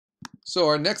So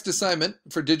our next assignment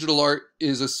for digital art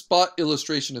is a spot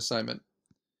illustration assignment.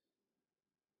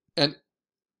 And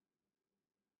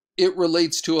it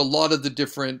relates to a lot of the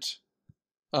different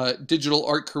digital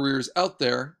art careers out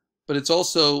there, but it's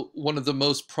also one of the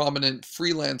most prominent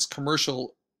freelance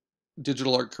commercial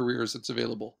digital art careers that's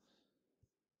available.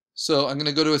 So I'm going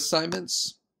to go to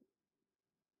assignments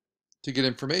to get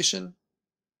information,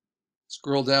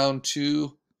 scroll down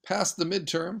to past the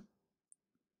midterm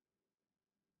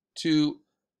to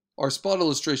our spot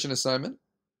illustration assignment.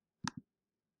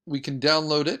 We can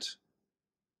download it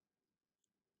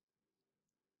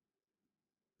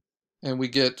and we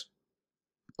get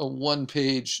a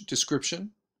one-page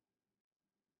description.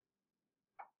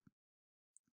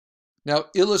 Now,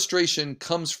 illustration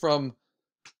comes from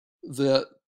the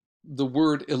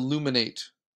word illuminate.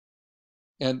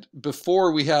 And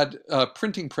before we had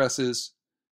printing presses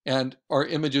and our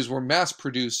images were mass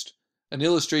produced, an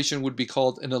illustration would be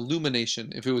called an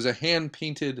illumination. If it was a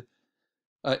hand-painted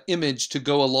image to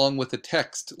go along with a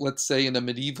text, let's say in a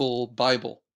medieval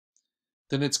Bible,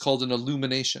 then it's called an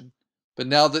illumination. But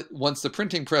now that once the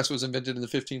printing press was invented in the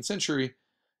 15th century,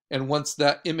 and once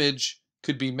that image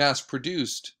could be mass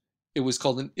produced, it was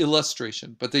called an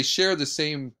illustration. But they share the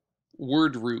same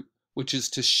word root, which is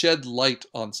to shed light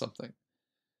on something.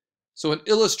 So an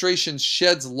illustration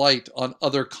sheds light on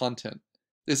other content.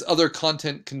 This other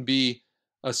content can be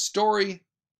a story,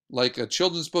 like a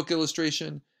children's book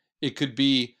illustration. It could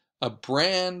be a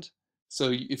brand.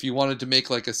 So if you wanted to make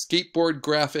like a skateboard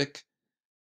graphic,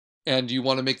 and you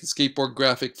want to make the skateboard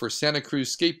graphic for Santa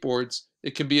Cruz skateboards,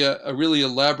 it can be a really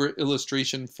elaborate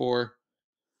illustration for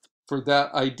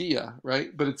that idea,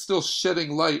 right? But it's still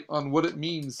shedding light on what it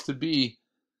means to be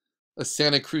a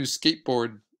Santa Cruz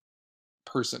skateboard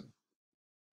person.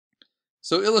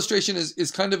 So illustration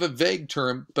is kind of a vague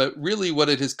term, but really what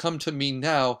it has come to mean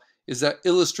now is that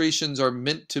illustrations are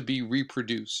meant to be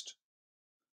reproduced.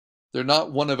 They're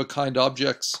not one-of-a-kind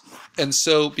objects. And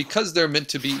so because they're meant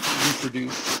to be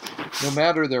reproduced, no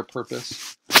matter their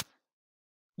purpose,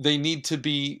 they need to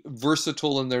be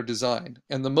versatile in their design.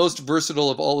 And the most versatile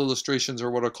of all illustrations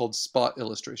are what are called spot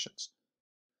illustrations.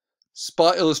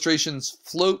 Spot illustrations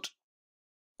float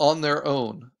on their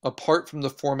own, apart from the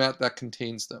format that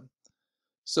contains them.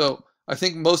 So I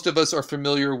think most of us are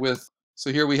familiar with,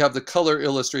 so here we have the color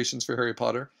illustrations for Harry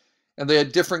Potter, and they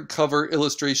had different cover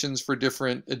illustrations for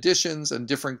different editions and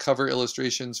different cover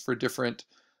illustrations for different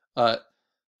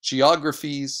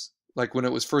geographies. Like when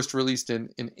it was first released in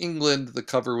England, the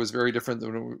cover was very different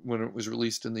than when it was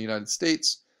released in the United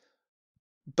States.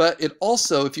 But it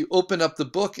also, if you open up the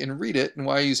book and read it, and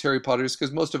why I use Harry Potter is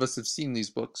because most of us have seen these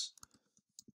books,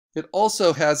 it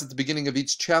also has at the beginning of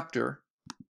each chapter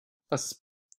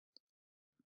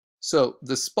so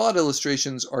the spot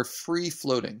illustrations are free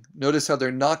floating. Notice how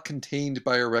they're not contained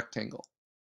by a rectangle.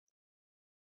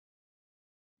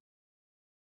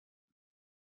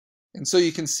 And so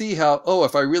you can see how, oh,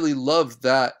 if I really loved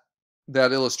that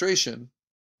illustration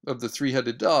of the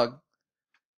three-headed dog,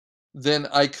 then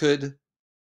I could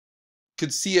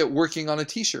see it working on a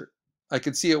t-shirt. I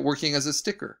could see it working as a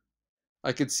sticker.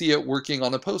 I could see it working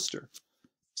on a poster.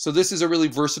 So this is a really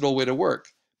versatile way to work.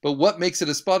 But what makes it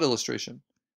a spot illustration?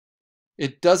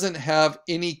 It doesn't have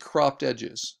any cropped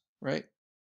edges, right?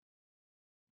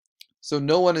 So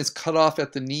no one is cut off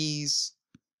at the knees.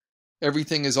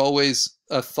 Everything is always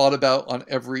thought about on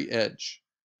every edge.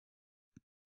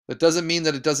 That doesn't mean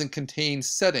that it doesn't contain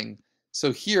setting.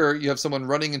 So here you have someone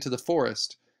running into the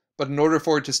forest, but in order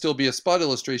for it to still be a spot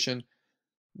illustration,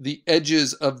 the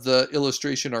edges of the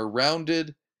illustration are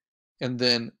rounded and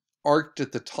then arced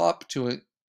at the top to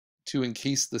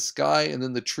encase the sky, and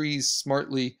then the trees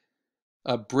smartly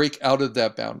break out of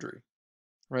that boundary,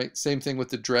 right? Same thing with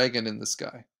the dragon in the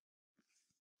sky.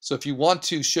 So if you want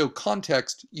to show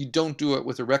context, you don't do it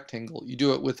with a rectangle. You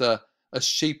do it with a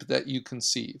shape that you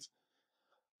conceive.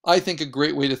 I think a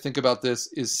great way to think about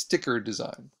this is sticker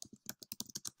design,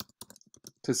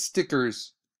 because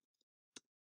stickers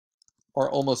are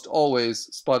almost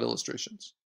always spot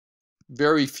illustrations.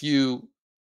 Very few,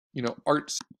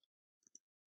 arts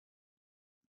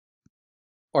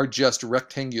are just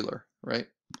rectangular, right?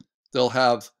 They'll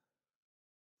have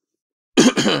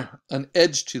an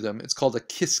edge to them. It's called a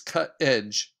kiss-cut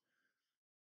edge.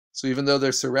 So even though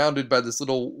they're surrounded by this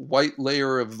little white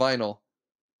layer of vinyl,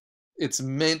 it's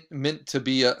meant to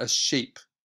be a shape.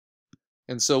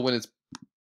 And so when it's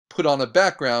put on a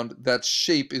background, that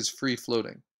shape is free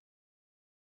floating.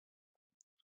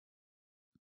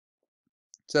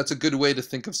 So that's a good way to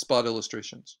think of spot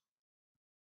illustrations.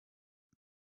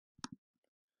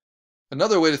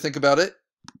 Another way to think about it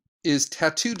is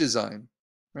tattoo design,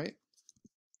 right?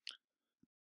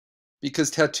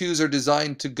 because tattoos are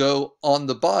designed to go on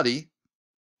the body.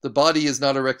 The body is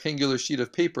not a rectangular sheet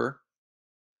of paper.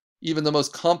 Even the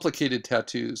most complicated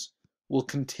tattoos will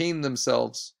contain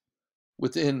themselves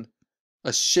within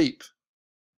a shape.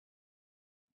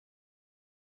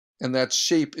 And that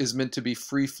shape is meant to be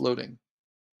free floating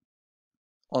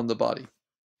on the body,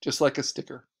 just like a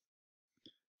sticker.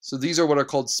 So these are what are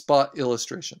called spot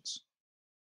illustrations,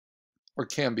 or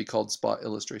can be called spot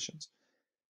illustrations.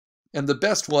 And the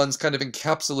best ones kind of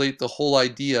encapsulate the whole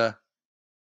idea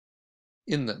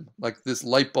in them, like this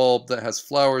light bulb that has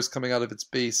flowers coming out of its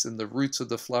base, and the roots of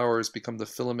the flowers become the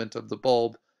filament of the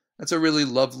bulb. That's a really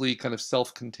lovely kind of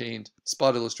self-contained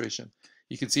spot illustration.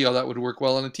 You can see how that would work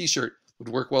well on a t-shirt, would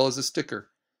work well as a sticker.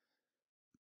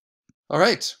 All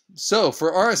right, so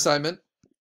for our assignment,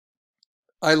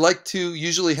 I like to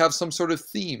usually have some sort of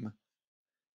theme,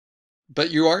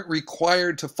 but you aren't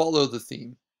required to follow the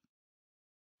theme,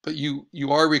 but you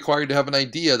are required to have an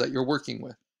idea that you're working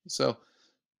with. So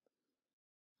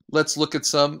let's look at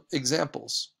some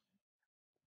examples.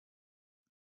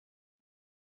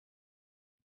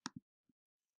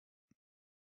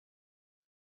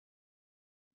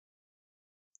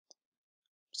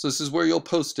 So this is where you'll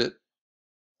post it.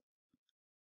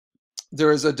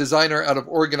 There is a designer out of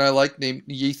Oregon I like named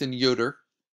Nathan Yoder.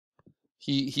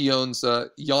 He owns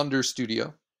Yonder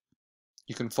Studio.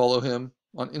 You can follow him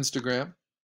on Instagram.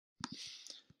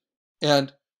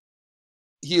 And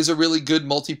he is a really good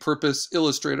multi-purpose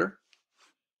illustrator.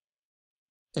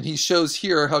 And he shows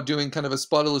here how doing kind of a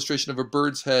spot illustration of a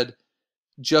bird's head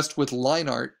just with line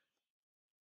art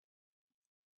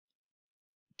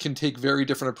can take very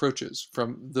different approaches,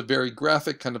 from the very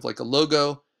graphic, kind of like a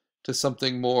logo, to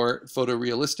something more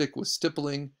photorealistic with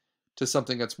stippling, to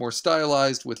something that's more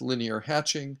stylized with linear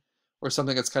hatching, or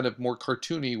something that's kind of more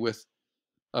cartoony with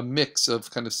a mix of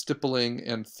kind of stippling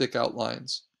and thick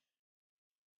outlines.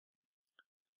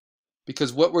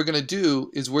 Because what we're going to do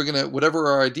is whatever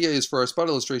our idea is for our spot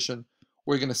illustration,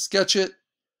 we're going to sketch it.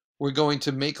 We're going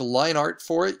to make line art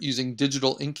for it using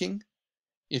digital inking.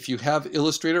 If you have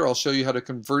Illustrator, I'll show you how to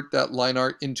convert that line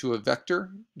art into a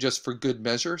vector just for good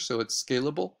measure, so it's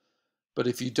scalable. But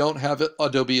if you don't have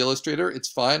Adobe Illustrator,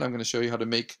 it's fine. I'm going to show you how to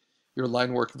make your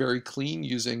line work very clean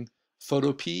using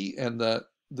Photopea and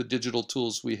the digital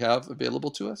tools we have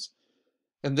available to us.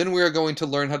 And then we are going to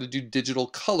learn how to do digital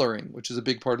coloring, which is a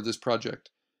big part of this project,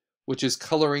 which is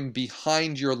coloring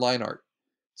behind your line art.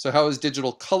 So how is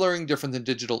digital coloring different than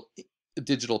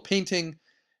digital painting?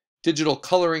 Digital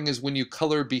coloring is when you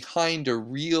color behind a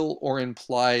real or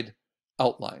implied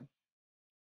outline.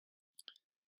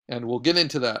 And we'll get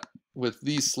into that with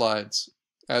these slides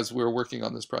as we're working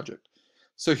on this project.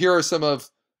 So here are some of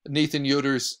Nathan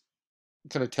Yoder's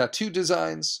kind of tattoo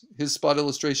designs, his spot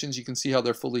illustrations. You can see how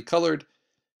they're fully colored.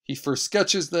 He first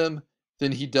sketches them,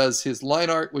 then he does his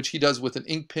line art, which he does with an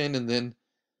ink pen, and then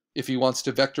if he wants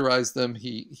to vectorize them,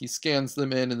 he scans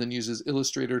them in and then uses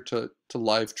Illustrator to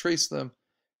live trace them.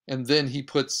 And then he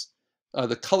puts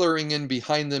the coloring in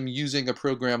behind them using a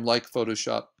program like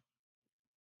Photoshop,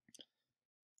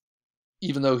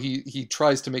 even though he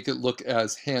tries to make it look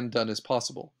as hand done as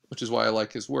possible, which is why I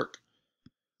like his work.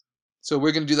 So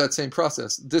we're going to do that same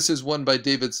process. This is one by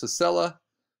David Sasella.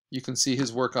 You can see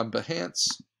his work on Behance.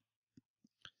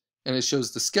 And it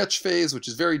shows the sketch phase, which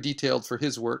is very detailed for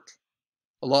his work,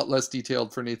 a lot less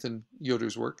detailed for Nathan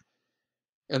Yoder's work.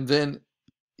 And then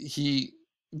he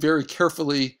very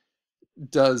carefully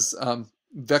does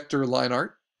vector line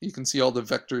art. You can see all the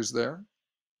vectors there.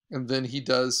 And then he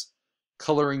does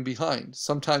coloring behind,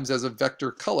 sometimes as a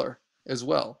vector color as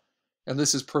well. And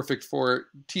this is perfect for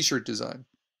t-shirt design.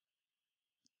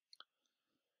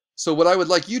 So what I would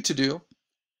like you to do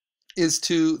is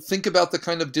to think about the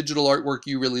kind of digital artwork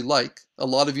you really like. A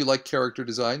lot of you like character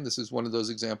design. This is one of those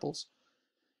examples.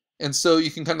 And so you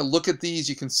can kind of look at these.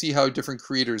 You can see how different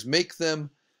creators make them.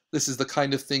 This is the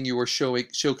kind of thing you are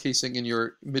showcasing in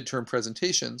your midterm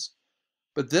presentations.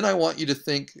 But then I want you to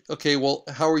think, okay, well,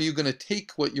 how are you going to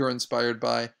take what you're inspired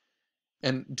by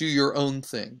and do your own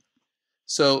thing?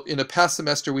 So in a past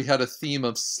semester, we had a theme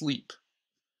of sleep.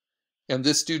 And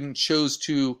this student chose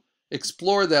to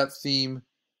explore that theme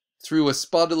through a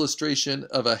spot illustration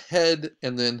of a head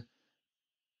and then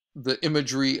the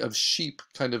imagery of sheep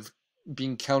kind of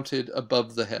being counted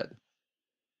above the head.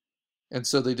 And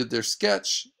so they did their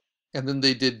sketch, and then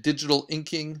they did digital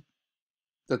inking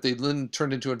that they then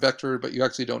turned into a vector, but you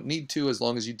actually don't need to as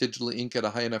long as you digitally ink at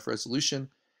a high enough resolution.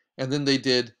 And then they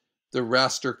did the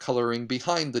raster coloring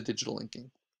behind the digital inking.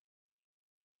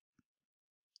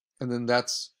 And then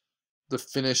that's the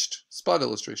finished spot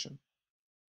illustration.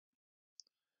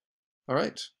 All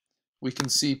right. We can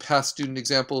see past student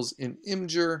examples in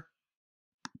Imgur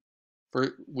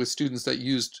with students that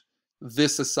used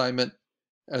this assignment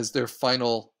as their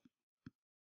final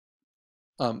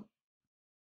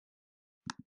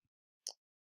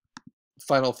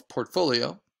final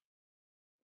portfolio.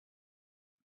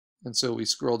 And so we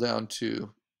scroll down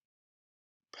to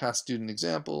past student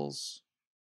examples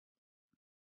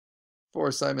for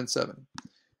assignment 7.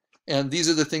 And these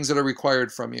are the things that are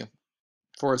required from you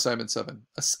for assignment 7.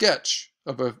 A sketch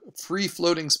of a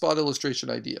free-floating spot illustration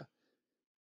idea.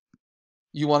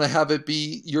 You want to have it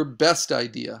be your best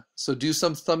idea. So do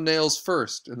some thumbnails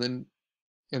first and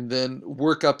then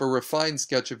work up a refined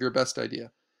sketch of your best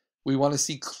idea. We want to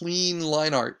see clean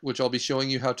line art, which I'll be showing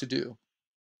you how to do.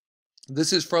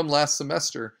 This is from last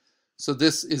semester, so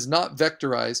this is not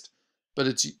vectorized, but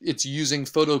it's using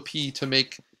Photo-P to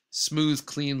make smooth,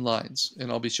 clean lines,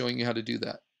 and I'll be showing you how to do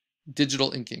that.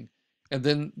 Digital inking. And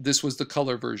then this was the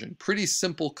color version. Pretty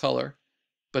simple color,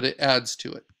 but it adds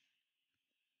to it.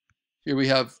 Here we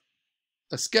have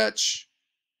a sketch,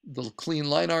 the clean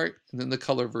line art, and then the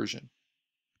color version.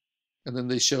 And then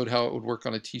they showed how it would work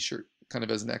on a t-shirt, kind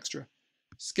of as an extra.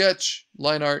 Sketch,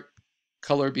 line art,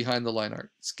 color behind the line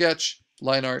art. Sketch,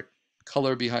 line art,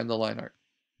 color behind the line art.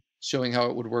 Showing how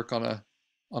it would work on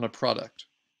a product,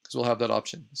 because we'll have that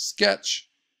option. Sketch,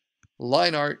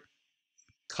 line art,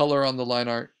 color on the line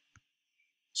art,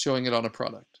 showing it on a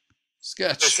product.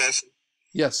 Sketch.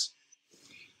 Yes.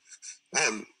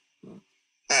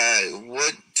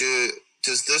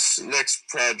 Does this next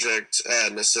project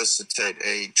necessitate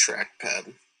a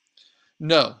trackpad?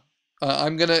 No.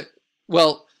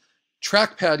 Well,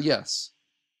 trackpad, yes.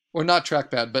 Or not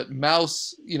trackpad, but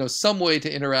mouse, some way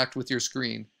to interact with your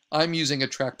screen. I'm using a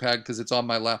trackpad because it's on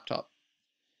my laptop.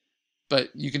 But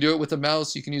you can do it with a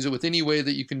mouse. You can use it with any way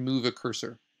that you can move a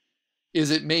cursor.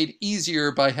 Is it made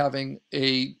easier by having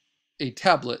a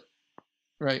tablet,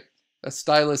 right? A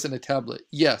stylus and a tablet?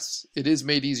 Yes, it is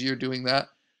made easier doing that,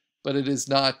 but it is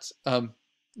not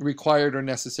required or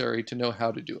necessary to know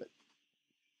how to do it.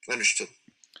 Understood.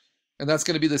 And that's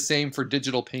going to be the same for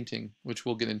digital painting, which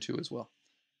we'll get into as well.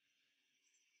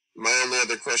 My only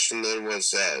other question then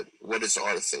was, what is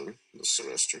our theme this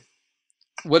semester?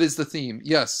 What is the theme?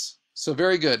 Yes. So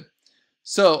very good.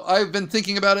 So I've been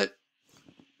thinking about it,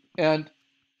 and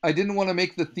I didn't want to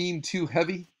make the theme too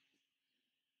heavy.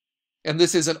 And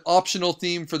this is an optional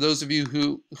theme for those of you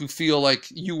who feel like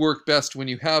you work best when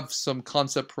you have some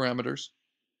concept parameters.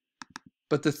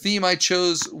 But the theme I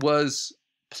chose was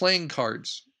playing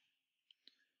cards.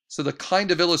 So the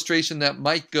kind of illustration that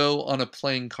might go on a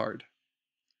playing card.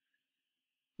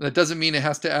 That doesn't mean it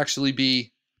has to actually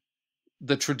be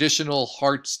the traditional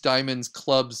hearts, diamonds,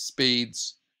 clubs,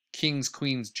 spades, kings,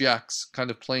 queens, jacks kind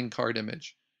of playing card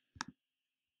image.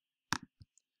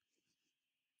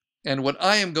 And what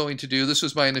I am going to do, this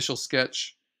was my initial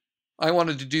sketch, I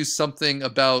wanted to do something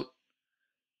about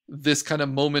this kind of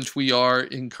moment we are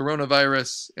in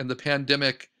coronavirus and the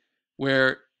pandemic,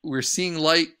 where we're seeing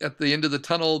light at the end of the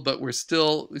tunnel, but we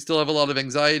still have a lot of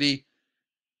anxiety.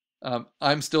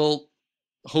 I'm still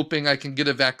hoping I can get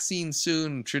a vaccine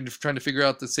soon, trying to figure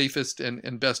out the safest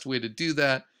and best way to do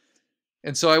that.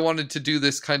 And so I wanted to do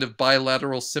this kind of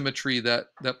bilateral symmetry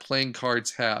that playing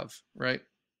cards have, right?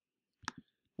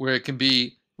 Where it can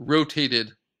be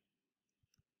rotated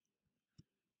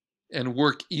and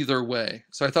work either way.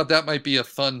 So I thought that might be a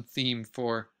fun theme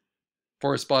for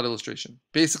a spot illustration.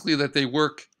 Basically that they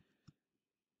work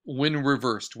when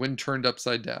reversed, when turned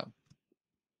upside down.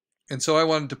 And so I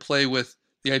wanted to play with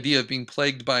the idea of being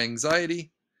plagued by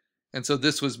anxiety. And so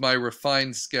this was my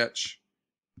refined sketch.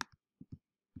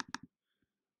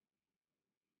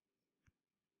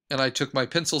 And I took my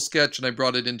pencil sketch and I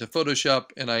brought it into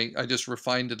Photoshop and I just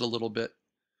refined it a little bit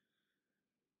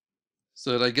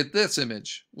so that I get this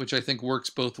image, which I think works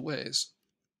both ways.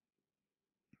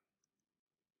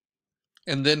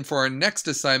 And then for our next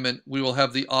assignment, we will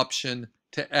have the option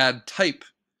to add type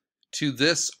to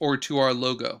this or to our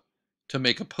logo to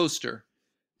make a poster.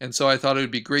 And so I thought it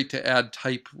would be great to add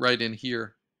type right in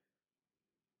here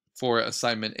for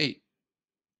assignment 8.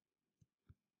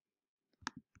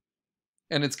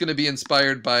 And it's going to be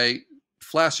inspired by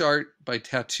flash art, by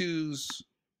tattoos,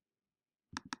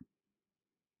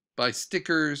 by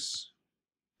stickers.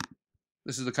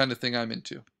 This is the kind of thing I'm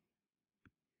into.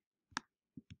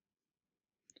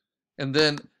 And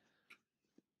then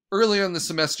earlier in the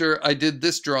semester, I did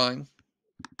this drawing.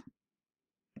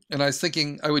 And I was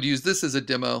thinking I would use this as a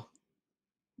demo.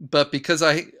 But because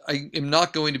I am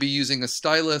not going to be using a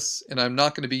stylus and I'm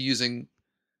not going to be using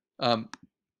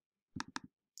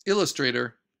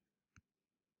Illustrator,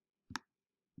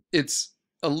 it's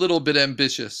a little bit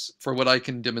ambitious for what I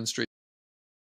can demonstrate.